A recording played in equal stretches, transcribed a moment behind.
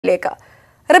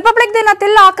Republic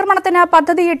ദിനത്തിൽ ആക്രമണത്തിന്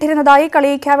പദ്ധതിയിട്ടിരുന്നതായി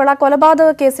കളിയിക്കാവിള കൊലപാതക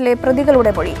കേസിലെ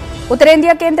പ്രതികളുടെ മൊഴി.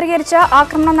 ഉത്തരേന്ത്യ കേന്ദ്രീകരിച്ച്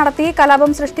ആക്രമണം നടത്തി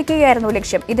കലാപം സൃഷ്ടിക്കുകയായിരുന്നു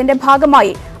ലക്ഷ്യം. ഇതിന്റെ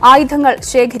ഭാഗമായി ആയുധങ്ങൾ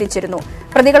ശേഖരിച്ചിരുന്നു.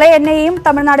 പ്രതികളെ എൻഐഎയും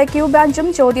തമിഴ്നാട് ക്യൂ ബ്രാഞ്ചും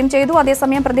ചോദ്യം ചെയ്തു.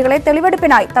 അതേസമയം പ്രതികളെ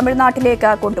തെളിവെടുപ്പിനായി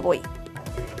തമിഴ്നാട്ടിലേക്ക് കൊണ്ടുപോയി.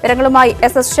 വിവരങ്ങളുമായി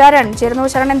SS ശരൺ ചേരുന്നു.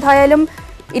 ശരൺ, എന്തായാലും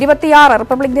 26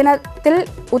 റിപ്പബ്ലിക് ദിനത്തിൽ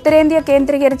ഉത്തരേന്ത്യ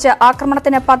കേന്ദ്രീകരിച്ച്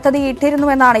ആക്രമണത്തിന്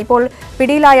പദ്ധതിയിട്ടിരുന്നുവെന്നാണ് ഇപ്പോൾ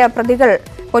പിടിയിലായ പ്രതികൾ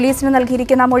പോലീസിന്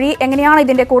നൽകിയിരിക്കുന്ന മൊഴി. എങ്ങനെയാണ്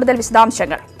ഇതിന്റെ കൂടുതൽ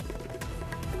വിശദാംശങ്ങൾ?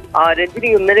 രഞ്ജിനി,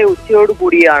 ഇന്നലെ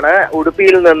ഉച്ചയോടുകൂടിയാണ്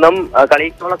ഉടുപ്പിയിൽ നിന്നും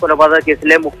കളിയിക്കവള കൊലപാതക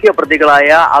കേസിലെ മുഖ്യ പ്രതികളായ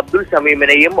അബ്ദുൾ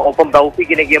ഷമീമിനെയും ഒപ്പം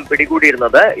തൗഫീഖിനെയും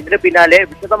പിടികൂടിയിരുന്നത്. ഇതിന് പിന്നാലെ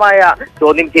വിശദമായ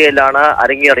ചോദ്യം ചെയ്യലാണ്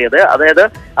അരങ്ങേറിയത്. അതായത്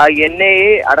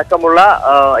NIA അടക്കമുള്ള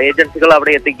ഏജൻസികൾ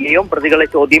അവിടെ എത്തിക്കുകയും പ്രതികളെ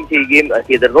ചോദ്യം ചെയ്യുകയും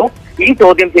ചെയ്തിരുന്നു. ഈ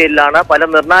ചോദ്യം ചെയ്യലിലാണ് പല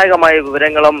നിർണായകമായ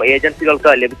വിവരങ്ങളും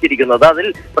ഏജൻസികൾക്ക് ലഭിച്ചിരിക്കുന്നത്. അതിൽ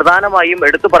പ്രധാനമായും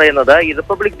എടുത്തു പറയുന്നത് ഈ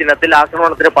റിപ്പബ്ലിക് ദിനത്തിൽ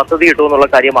ആക്രമണത്തിന് പദ്ധതിയിട്ടു എന്നുള്ള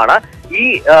കാര്യമാണ്. ഈ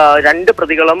രണ്ട്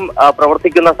പ്രതികളും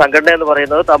പ്രവർത്തിക്കുന്ന സംഘടന എന്ന്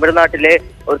പറയുന്നത് തമിഴ്നാട്ടിലെ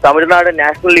തമിഴ്നാട്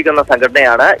നാഷണൽ ലീഗ് എന്ന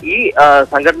സംഘടനയാണ്. ഈ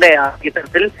സംഘടനയാണ്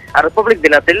ഇത്തരത്തിൽ റിപ്പബ്ലിക്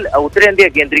ദിനത്തിൽ ഉത്തരേന്ത്യ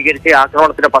കേന്ദ്രീകരിച്ച്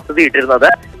ആക്രമണത്തിന് പദ്ധതിയിട്ടിരുന്നത്.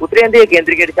 ഉത്തരേന്ത്യയെ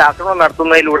കേന്ദ്രീകരിച്ച് ആക്രമണം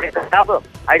നടത്തുന്നതിലൂടെ കലാപം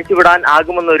അഴിച്ചുവിടാൻ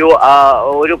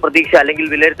ആകുമെന്നൊരു പ്രതീക്ഷ അല്ലെങ്കിൽ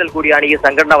വിലയിരുത്തൽ കൂടിയാണ് ഈ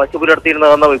സംഘടന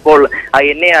വച്ചുപുലർത്തിയിരുന്നതെന്നും ഇപ്പോൾ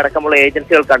NIA അടക്കമുള്ള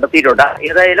ഏജൻസികൾ കണ്ടെത്തിയിട്ടുണ്ട്.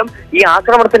 ഏതായാലും ഈ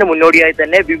ആക്രമണത്തിന് മുന്നോടിയായി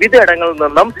തന്നെ വിവിധ ഇടങ്ങളിൽ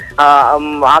നിന്നും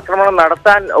ആക്രമണം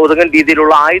നടത്താൻ ഉതകുന്ന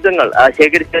രീതിയിലുള്ള ആയുധങ്ങൾ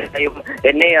ശേഖരിച്ചതായും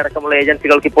NIA അടക്കമുള്ള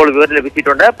ഏജൻസികൾക്ക് ഇപ്പോൾ വിവരം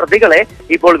ലഭിച്ചിട്ടുണ്ട്. പ്രതികളെ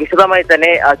ഇപ്പോൾ വിശദമായി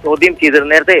തന്നെ ചോദ്യം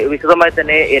ചെയ്തിരുന്നു. നേരത്തെ വിശദമായി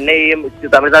തന്നെ NIAയും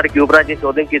തമിഴ്നാട് ക്യൂ ബ്രാഞ്ചും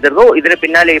ചോദ്യം ചെയ്തിരുന്നു. ഇതിന്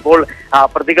പിന്നാലെ ഇപ്പോൾ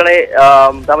പ്രതികളെ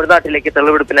തമിഴ്നാട്ടിലേക്ക്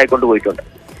തെളിവെടുപ്പിനായി കൊണ്ടുപോയിട്ടുണ്ട്.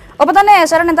 ഒപ്പം തന്നെ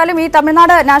ശരൺ, എന്തായാലും ഈ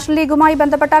തമിഴ്നാട് നാഷണൽ ലീഗുമായി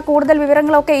ബന്ധപ്പെട്ട കൂടുതൽ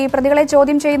വിവരങ്ങളൊക്കെ ഈ പ്രതികളെ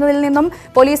ചോദ്യം ചെയ്യുന്നതിൽ നിന്നും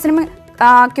പോലീസിനും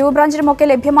ക്യൂ ബ്രാഞ്ചിനും ഒക്കെ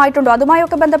ലഭ്യമായിട്ടുണ്ടോ?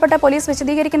 അതുമായൊക്കെ ബന്ധപ്പെട്ട പോലീസ്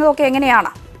വിശദീകരിക്കുന്നതൊക്കെ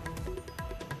എങ്ങനെയാണ്?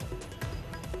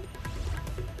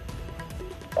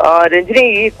 രഞ്ജിനി,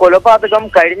 ഈ കൊലപാതകം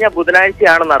കഴിഞ്ഞ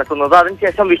ബുധനാഴ്ചയാണ് നടക്കുന്നത്.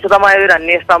 അതിനുശേഷം വിശദമായ ഒരു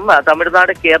അന്വേഷണം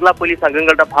തമിഴ്നാട് കേരള പോലീസ്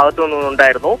അംഗങ്ങളുടെ ഭാഗത്തു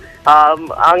നിന്നുണ്ടായിരുന്നു.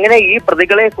 അങ്ങനെ ഈ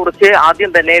പ്രതികളെ കുറിച്ച്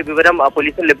ആദ്യം തന്നെ വിവരം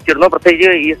പോലീസിന് ലഭിച്ചിരുന്നു.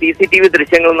 പ്രത്യേകിച്ച് ഈ CCTV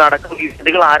ദൃശ്യങ്ങളിൽ നടക്കും ഈ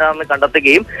പ്രതികൾ ആരാണെന്ന്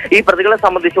കണ്ടെത്തുകയും ഈ പ്രതികളെ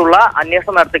സംബന്ധിച്ചുള്ള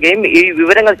അന്വേഷണം നടത്തുകയും ഈ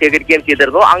വിവരങ്ങൾ ശേഖരിക്കുകയും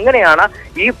ചെയ്തിരുന്നു. അങ്ങനെയാണ്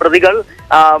ഈ പ്രതികൾ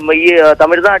ഈ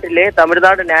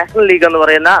തമിഴ്നാട് നാഷണൽ ലീഗ് എന്ന്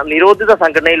പറയുന്ന നിരോധിത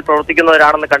സംഘടനയിൽ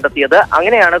പ്രവർത്തിക്കുന്നവരാണെന്ന് കണ്ടെത്തിയത്.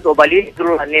 അങ്ങനെയാണ് വലിയ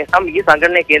അന്വേഷണം ഈ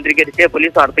സംഘടനയെ കേന്ദ്രീകരിച്ച്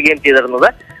പോലീസ് നടത്തുകയും ചെയ്തിരുന്നത്.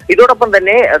 ഇതോടൊപ്പം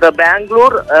തന്നെ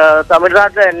ബാംഗ്ലൂർ,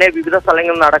 തമിഴ്നാട്ടിലെ തന്നെ വിവിധ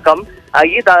സ്ഥലങ്ങളിൽ നടക്കം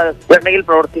ഈ സംഘടനയിൽ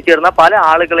പ്രവർത്തിച്ചിരുന്ന പല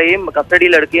ആളുകളെയും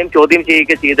കസ്റ്റഡിയിലെടുക്കുകയും ചോദ്യം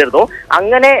ചെയ്യുകയും ചെയ്തിരുന്നു.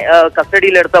 അങ്ങനെ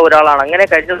കസ്റ്റഡിയിലെടുത്ത ഒരാളാണ്, അങ്ങനെ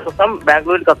കഴിഞ്ഞ ദിവസം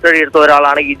ബാംഗ്ലൂരിൽ കസ്റ്റഡി എടുത്ത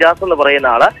ഒരാളാണ് ഇജാസ് എന്ന്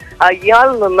പറയുന്ന ആള്.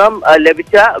 ഇയാളിൽ നിന്നും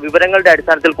ലഭിച്ച വിവരങ്ങളുടെ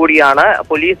അടിസ്ഥാനത്തിൽ കൂടിയാണ്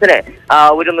പോലീസിന്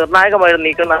ഒരു നിർണായകമായ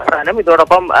നീക്കം നടത്താനും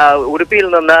ഇതോടൊപ്പം ഉടുപ്പിയിൽ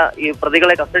നിന്ന് ഈ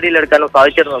പ്രതികളെ കസ്റ്റഡിയിലെടുക്കാനും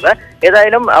സാധിച്ചിരുന്നത്.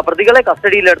 ഏതായാലും പ്രതികളെ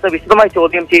കസ്റ്റഡിയിലെടുത്ത് വിശദമായി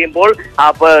ചോദ്യം ചെയ്യുമ്പോൾ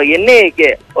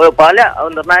NIAക്ക് പല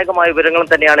നിർണായകമായ വിവരങ്ങളും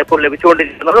തന്നെയാണ് ഇപ്പോൾ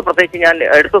ലഭിച്ചുകൊണ്ടിരിക്കുന്നത്. പ്രത്യേകിച്ച് ഞാൻ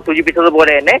എടുത്തു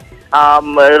സൂചിപ്പിച്ചതുപോലെ തന്നെ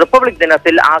റിപ്പബ്ലിക്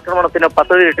ദിനത്തിൽ ആക്രമണത്തിന്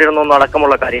പദ്ധതിയിട്ടിരുന്നു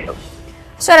എന്നടക്കമുള്ള കാര്യങ്ങൾ.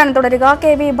 ശരൺ, തുടരുക.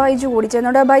 KV ബൈജു കൂടി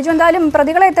ചെയ്യുന്നുണ്ട്. ബൈജു, എന്തായാലും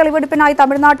പ്രതികളെ തെളിവെടുപ്പിനായി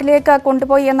തമിഴ്നാട്ടിലേക്ക്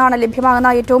കൊണ്ടുപോയി എന്നാണ് ലഭ്യമാകുന്ന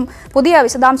ഏറ്റവും പുതിയ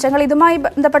വിശദാംശങ്ങൾ. ഇതുമായി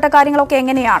ബന്ധപ്പെട്ട കാര്യങ്ങളൊക്കെ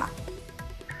എങ്ങനെയാണ്?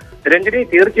 രഞ്ജിനി,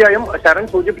 തീർച്ചയായും ശരൺ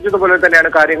സൂചിപ്പിച്ചതുപോലെ തന്നെയാണ്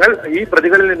കാര്യങ്ങൾ. ഈ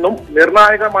പ്രതികളിൽ നിന്നും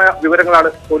നിർണായകമായ വിവരങ്ങളാണ്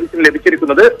പോലീസിന്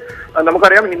ലഭിച്ചിരിക്കുന്നത്.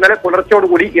 നമുക്കറിയാം, ഇന്നലെ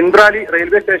പുലർച്ചയോടുകൂടി ഇന്ദ്രാലി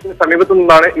റെയിൽവേ സ്റ്റേഷന് സമീപത്തു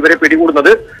നിന്നാണ് ഇവരെ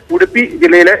പിടികൂടുന്നത്. ഉടുപ്പി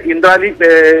ജില്ലയിലെ ഇന്ദ്രാലി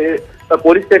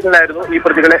പോലീസ് സ്റ്റേഷനിലായിരുന്നു ഈ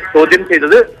പ്രതികളെ ചോദ്യം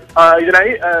ചെയ്തത്.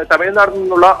 ഇതിനായി തമിഴ്നാട്ടിൽ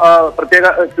നിന്നുള്ള പ്രത്യേക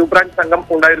ക്യൂ ബ്രാഞ്ച് സംഘം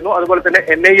ഉണ്ടായിരുന്നു. അതുപോലെ തന്നെ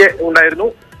NIA ഉണ്ടായിരുന്നു.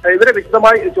 ഇവരെ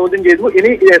വിശദമായി ചോദ്യം ചെയ്തു.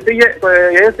 ഇനി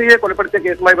ASIയെ കൊലപ്പെടുത്തിയ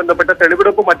കേസുമായി ബന്ധപ്പെട്ട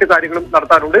തെളിവെടുപ്പും മറ്റു കാര്യങ്ങളും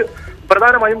നടത്താനുണ്ട്.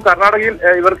 പ്രധാനമായും കർണാടകയിൽ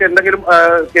ഇവർക്ക് എന്തെങ്കിലും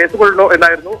കേസുകളുണ്ടോ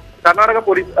എന്നായിരുന്നു കർണാടക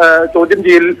പോലീസ് ചോദ്യം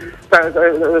ചെയ്യലിൽ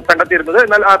കണ്ടെത്തിയിരുന്നത്.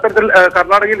 എന്നാൽ അത്തരത്തിൽ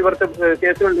കർണാടകയിൽ ഇവർക്ക്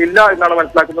കേസുകൾ ഇല്ല എന്നാണ്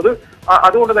മനസ്സിലാക്കുന്നത്.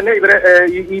 അതുകൊണ്ട് തന്നെ ഇവരെ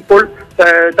ഇപ്പോൾ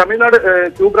തമിഴ്നാട്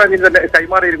ക്യൂ ബ്രാഞ്ചിന് തന്നെ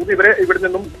കൈമാറിയിരിക്കുന്നു. ഇവരെ ഇവിടെ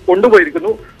നിന്നും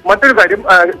കൊണ്ടുപോയിരിക്കുന്നു. മറ്റൊരു കാര്യം,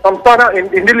 സംസ്ഥാന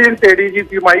ഇന്റലിജൻസ്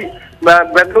ADGPയുമായി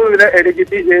ബംഗളൂരുവിലെ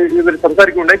ADGP ഇവർ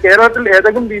സംസാരിക്കുന്നുണ്ട്. കേരളത്തിൽ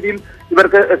ഏതെങ്കിലും രീതിയിൽ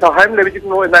ഇവർക്ക് സഹായം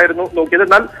ലഭിച്ചിട്ടുണ്ടോ എന്നായിരുന്നു നോക്കിയത്.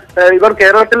 എന്നാൽ ഇവർ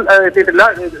കേരളത്തിൽ എത്തിയിട്ടില്ല.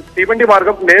 തീവണ്ടി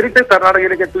മാർഗം നേരിട്ട്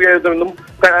കർണാടകയിലേക്ക് എത്തുകയായിരുന്നുവെന്നും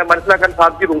മനസ്സിലാക്കാൻ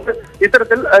സാധിച്ചിട്ടുണ്ട്.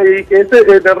 ഇത്തരത്തിൽ ഈ കേസ്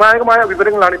നിർണായകമായ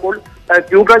വിവരങ്ങളാണ് ഇപ്പോൾ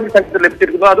ക്യൂ ബ്രാഞ്ച് സംഘത്തിൽ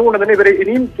ലഭിച്ചിരിക്കുന്നത്. അതുകൊണ്ട് തന്നെ ഇവരെ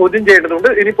ഇനിയും ചോദ്യം ചെയ്യേണ്ടതുണ്ട്.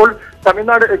 ഇനിയിപ്പോൾ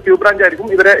തമിഴ്നാട് ക്യൂ ബ്രാഞ്ച് ആയിരിക്കും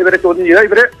ഇവരെ ചോദ്യം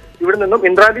ചെയ്യുക. ഇവിടെ നിന്നും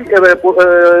ഇന്ദ്രാലി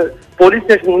പോലീസ്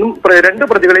സ്റ്റേഷനിൽ നിന്നും രണ്ട്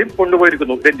പ്രതികളെയും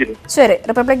കൊണ്ടുപോയിരിക്കുന്നു. രഞ്ജിനി, ശരി.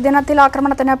 റിപ്പബ്ലിക് ദിനത്തിൽ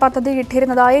ആക്രമണത്തിന്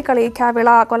പദ്ധതിയിട്ടിരുന്നതായി കളിയിക്കാവിള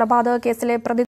കൊലപാതക കേസിലെ പ്രതി